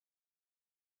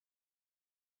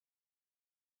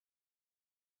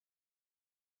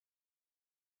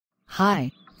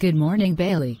Hi, good morning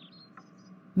Bailey.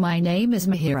 My name is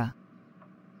Mihira.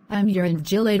 I'm your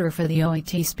invigilator for the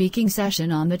OET speaking session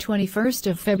on the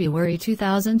 21st of February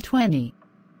 2020.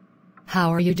 How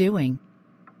are you doing?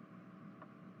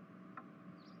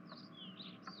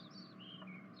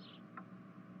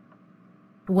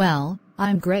 Well,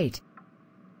 I'm great.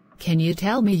 Can you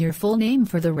tell me your full name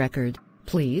for the record,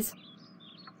 please?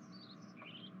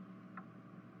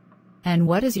 And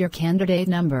what is your candidate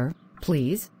number,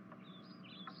 please?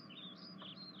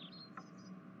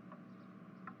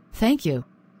 Thank you.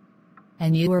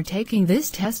 And you are taking this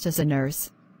test as a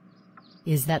nurse?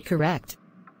 Is that correct?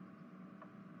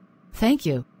 Thank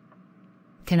you.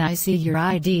 Can I see your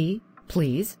ID,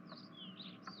 please?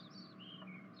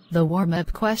 The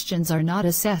warm-up questions are not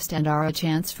assessed and are a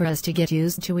chance for us to get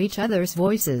used to each other's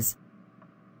voices.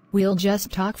 We'll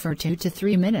just talk for 2 to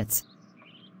 3 minutes.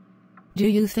 Do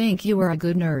you think you are a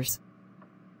good nurse?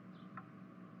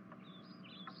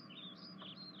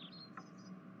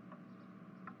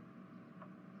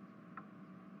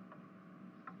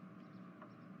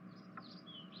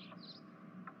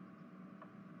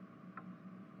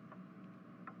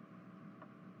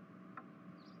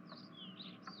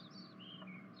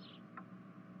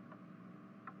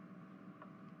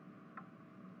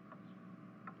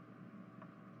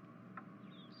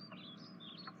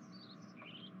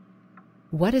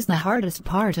 What is the hardest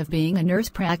part of being a nurse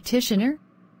practitioner?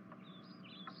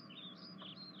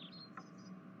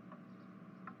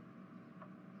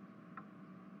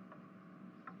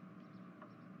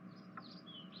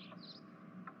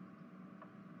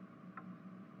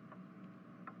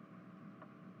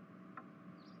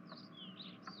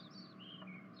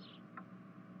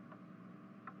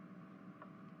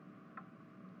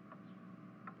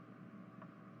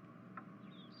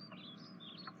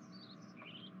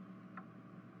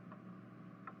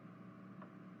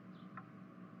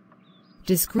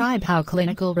 Describe how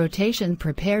clinical rotation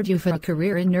prepared you for a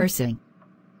career in nursing.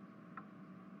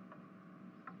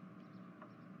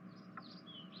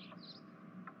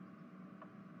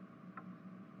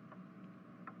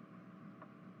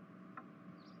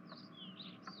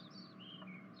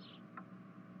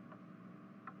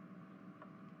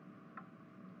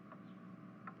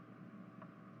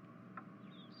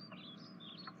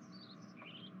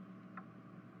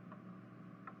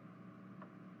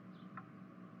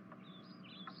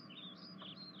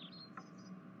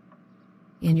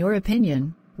 In your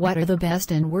opinion, what are the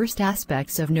best and worst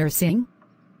aspects of nursing?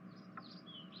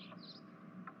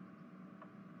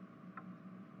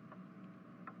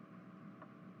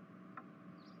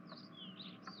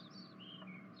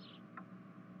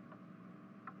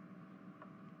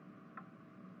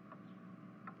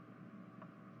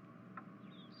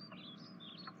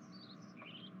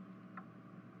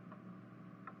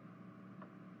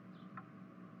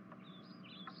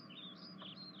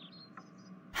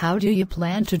 How do you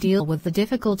plan to deal with the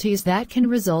difficulties that can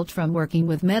result from working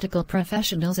with medical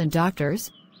professionals and doctors?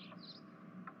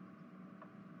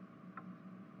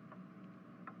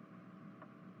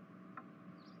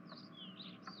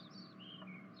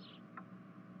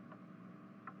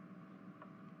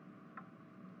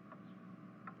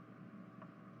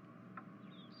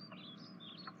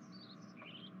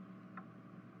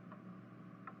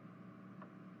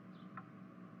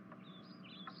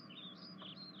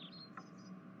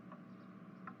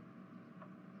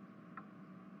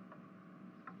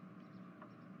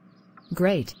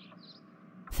 Great.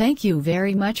 Thank you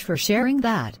very much for sharing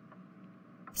that.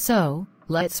 So,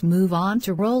 let's move on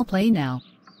to roleplay now.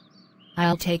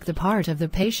 I'll take the part of the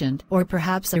patient or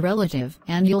perhaps a relative,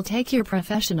 and you'll take your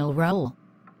professional role.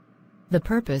 The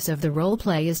purpose of the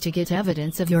roleplay is to get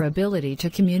evidence of your ability to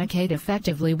communicate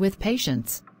effectively with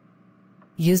patients.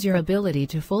 Use your ability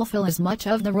to fulfill as much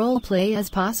of the roleplay as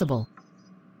possible.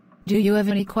 Do you have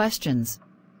any questions?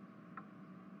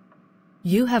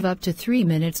 You have up to 3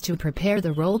 minutes to prepare the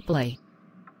roleplay.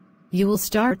 You will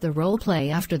start the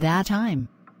roleplay after that time.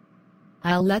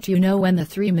 I'll let you know when the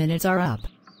 3 minutes are up.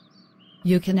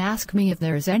 You can ask me if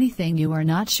there's anything you are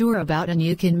not sure about, and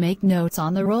you can make notes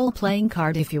on the role-playing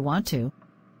card if you want to.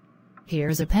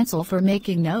 Here's a pencil for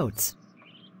making notes.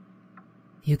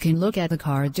 You can look at the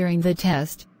card during the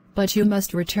test, but you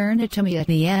must return it to me at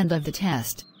the end of the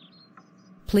test.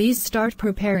 Please start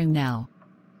preparing now.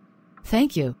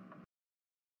 Thank you.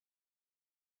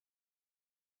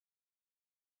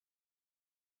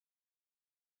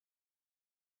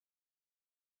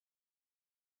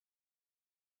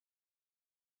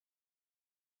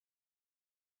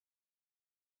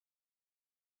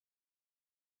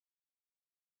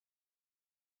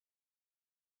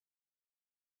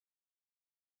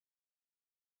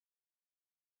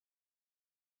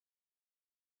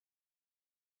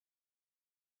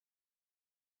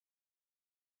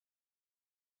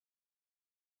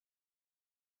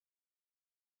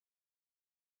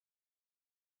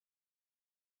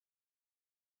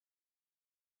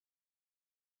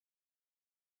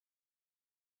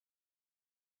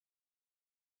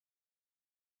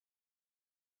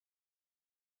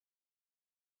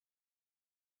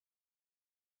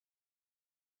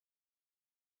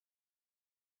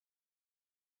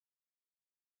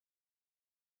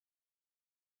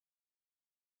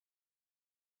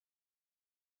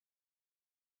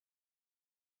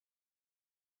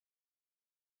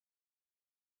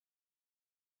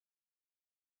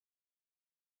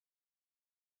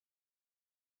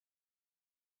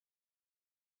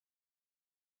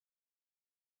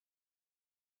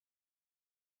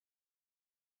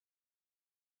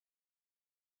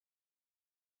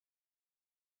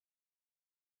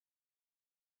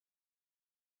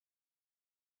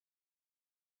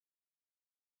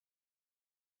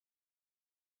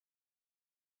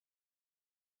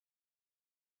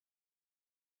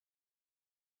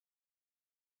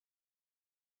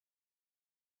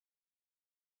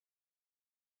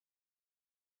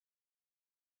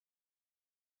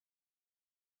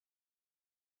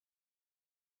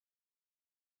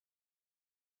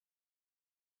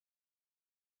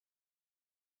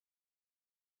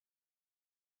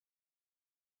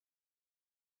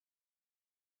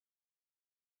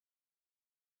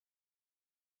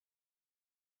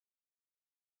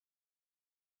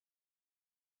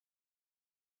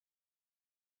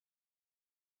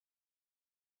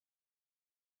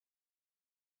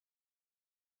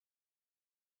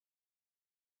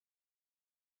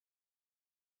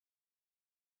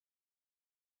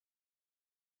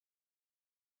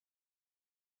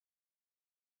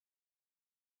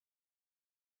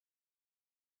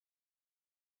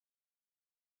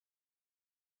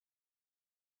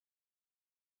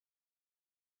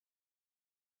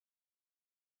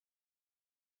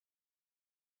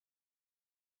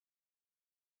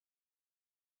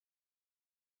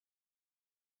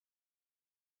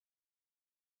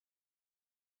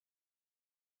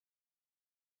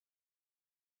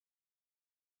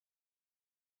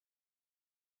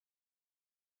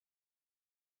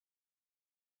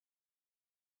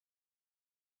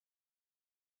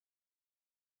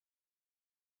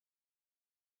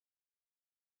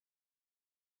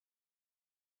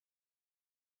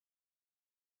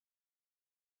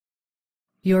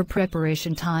 Your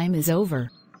preparation time is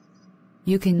over.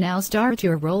 You can now start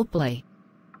your roleplay.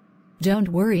 Don't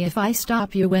worry if I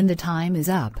stop you when the time is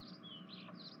up.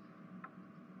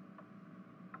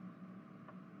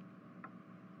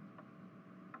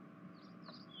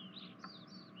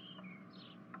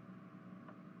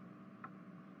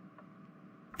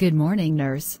 Good morning,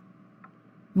 nurse.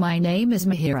 My name is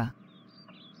Mihira.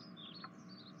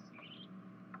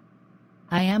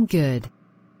 I am good.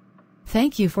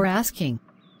 Thank you for asking.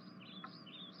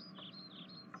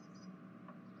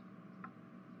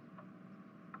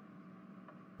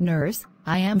 Nurse,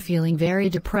 I am feeling very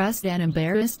depressed and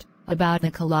embarrassed about the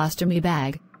colostomy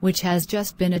bag, which has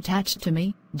just been attached to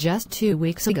me, just 2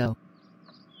 weeks ago.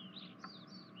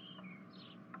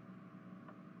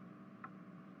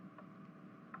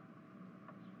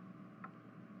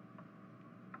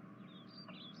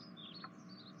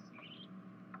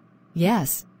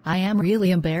 Yes, I am really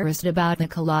embarrassed about the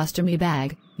colostomy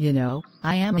bag. You know,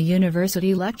 I am a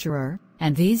university lecturer,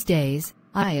 and these days,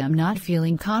 I am not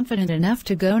feeling confident enough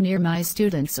to go near my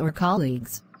students or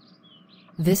colleagues.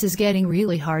 This is getting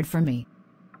really hard for me.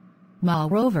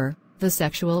 Moreover, the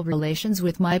sexual relations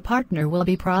with my partner will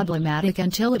be problematic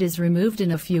until it is removed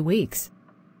in a few weeks.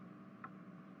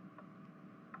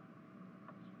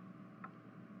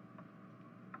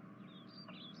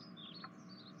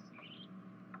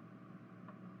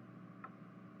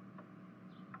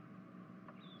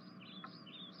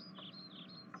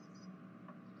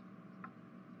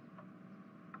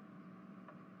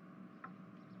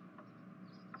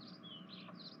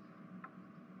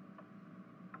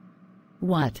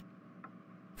 What?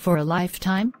 For a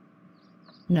lifetime?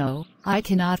 No, I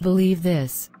cannot believe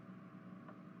this.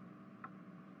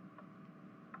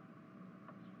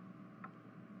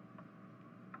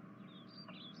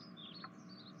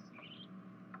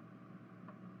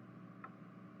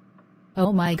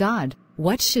 Oh my God,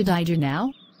 what should I do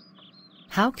now?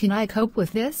 How can I cope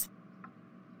with this?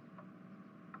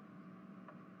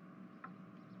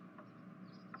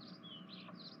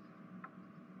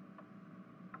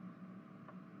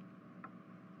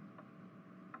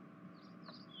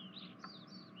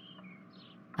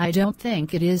 I don't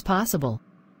think it is possible.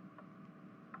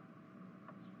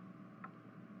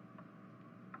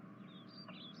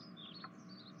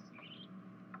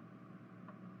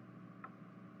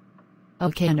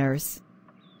 Okay, nurse.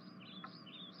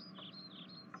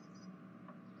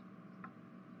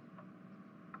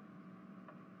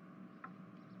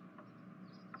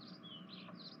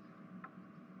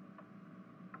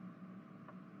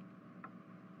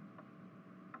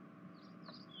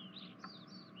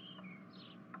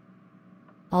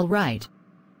 All right.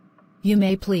 You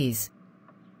may please.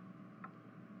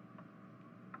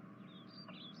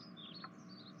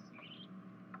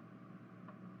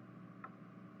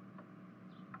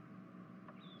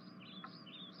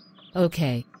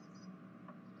 Okay.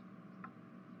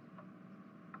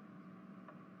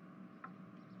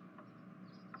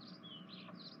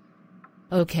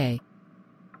 Okay.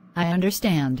 I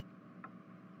understand.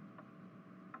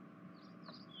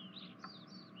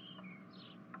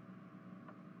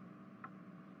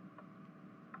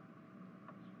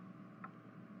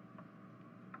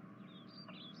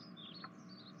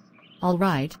 All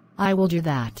right, I will do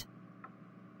that.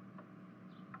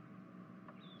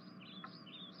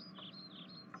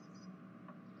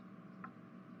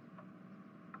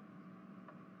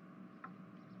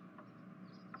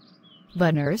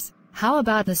 But nurse, how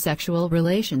about the sexual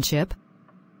relationship?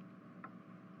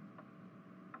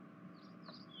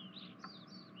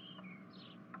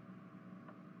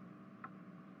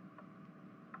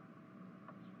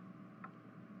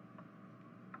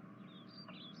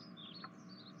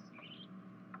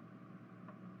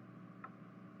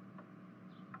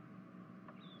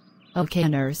 Okay,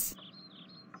 nurse.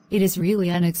 It is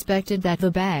really unexpected that the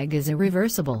bag is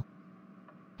irreversible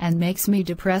and makes me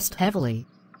depressed heavily.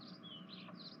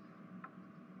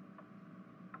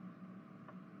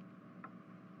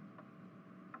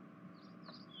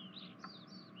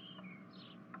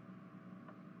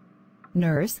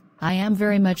 Nurse, I am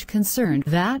very much concerned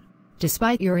that,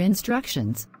 despite your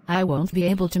instructions, I won't be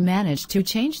able to manage to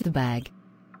change the bag.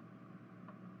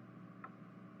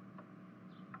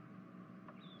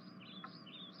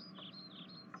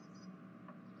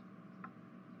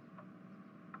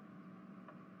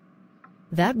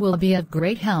 That will be of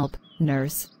great help,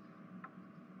 nurse.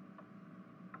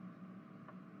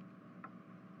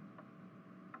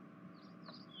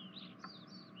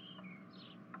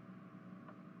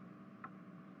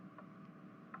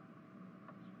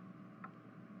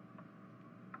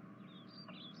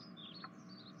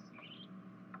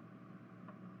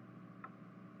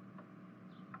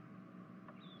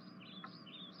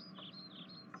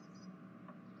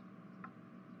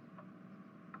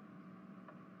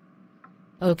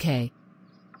 Okay.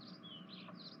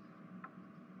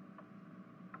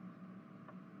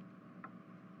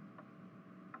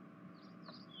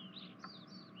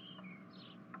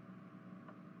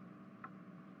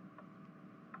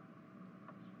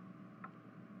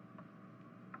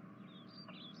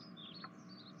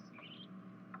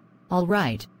 All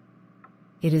right.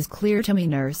 It is clear to me,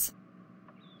 nurse.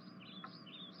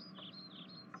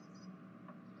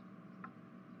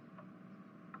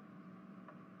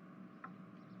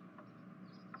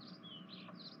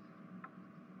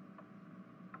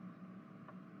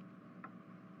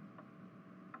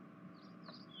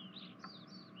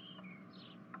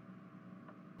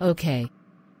 Okay.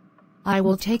 I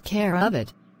will take care of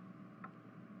it.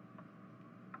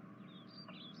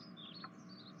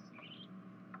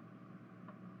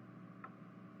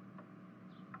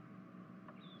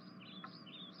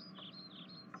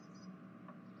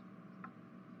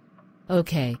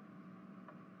 Okay.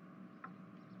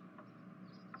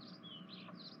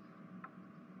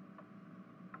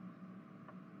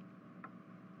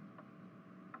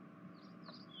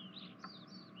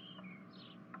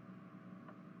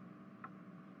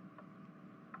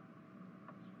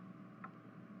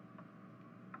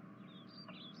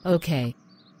 Okay.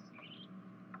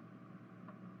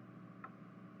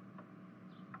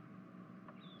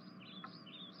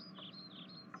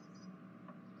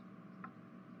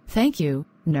 Thank you,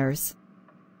 nurse.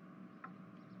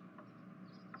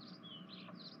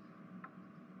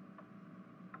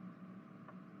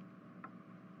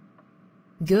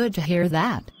 Good to hear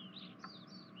that.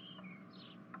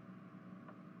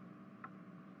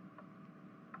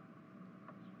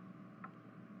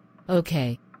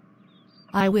 Okay.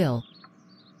 I will.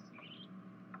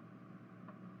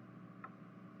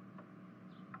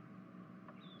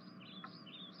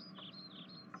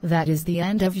 That is the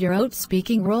end of your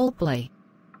OET-speaking roleplay.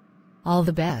 All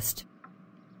the best.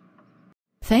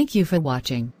 Thank you for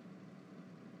watching.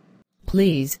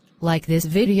 Please, like this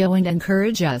video and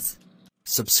encourage us.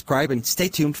 Subscribe and stay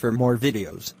tuned for more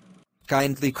videos.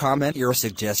 Kindly comment your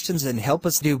suggestions and help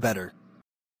us do better.